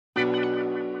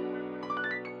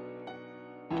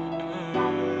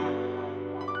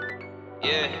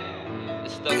Yeah,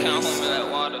 it still can't hold me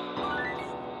like water.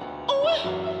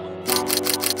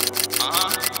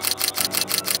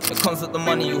 It comes with the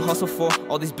money you hustle for.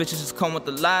 All these bitches just come with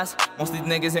the lies. Most of these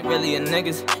niggas ain't really a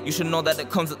niggas. You should know that it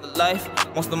comes with the life.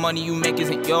 Most of the money you make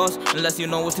isn't yours unless you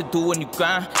know what to do when you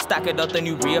grind. Stack it up, then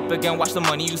you re-up again. Watch the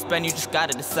money you spend, you just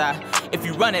gotta decide. If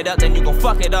you run it up, then you gon'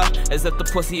 fuck it up. As if the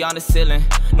pussy on the ceiling.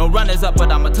 No runners up,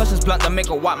 but I'ma touch this blunt to make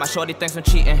a wop. My shorty thinks I'm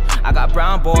cheating. I got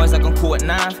brown boys like I'm cool at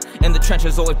 9. In the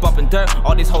trenches, always bumping dirt.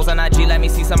 All these hoes on IG, let me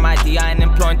see some ID. I ain't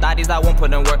employing thotties, I won't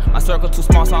put in work. My circle too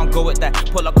small, so I'm good with that.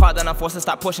 Pull a card, then I'm forced to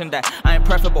stop pushing that. I ain't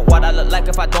perfect, but what I look like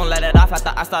if I don't let it off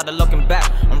after I started looking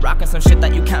back. I'm rocking some shit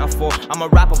that you can't afford. I'm a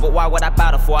rapper, but why would I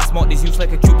battle for? I smoke these youths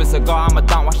like a Cuban cigar. I'm a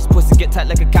don, watch this pussy get tight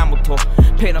like a camel toe.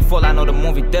 Paid in full, I know the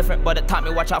movie different, but it taught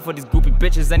me watch out for these groupie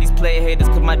bitches and these player haters,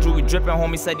 cause my jewelry dripping.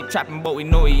 Homie said he trapping, but we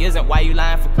know he isn't. Why you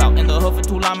lying for clout? In the hood for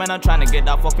too long, man, I'm trying to get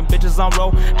out. Fucking bitches on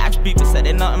roll. Axe beefing said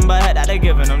they nothing but head that they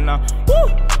giving them now.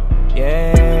 Woo!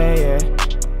 Yeah.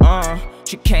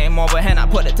 She came over and I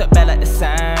put it to bed like the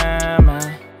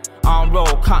Sandman. On roll,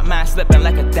 caught man slipping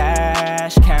like a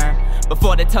dash cam.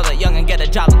 Before they tell a young and get a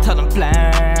job, they tell them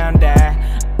plan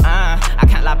that. I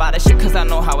can't lie about this shit cause I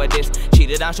know how it is.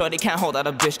 Cheated on shorty, can't hold out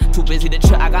a bitch. Too busy to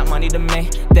chill, I got money to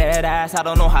make. Dead ass, I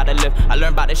don't know how to live. I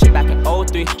learned about this shit back in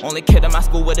 03. Only kid in my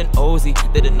school with an OZ.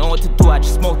 Didn't know what to do, I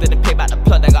just smoked, didn't pay back the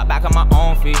plug, then got back on my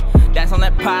own feet. Dance on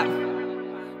that pop,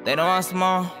 they don't want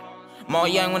small. More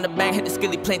young when the bang hit the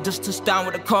skilly plate, just touched down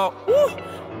with a call. Woo!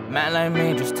 Man like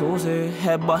me, just Tuesday.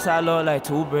 Head bust, I look like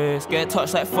 2 bricks. Get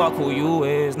touched like fuck who you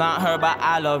is. Not her, but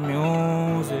I love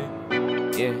music.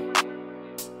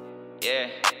 Yeah,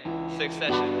 6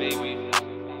 sessions, baby.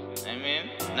 I mean,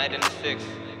 night in the 6.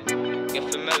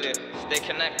 Get familiar, stay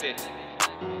connected.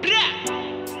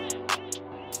 Blah!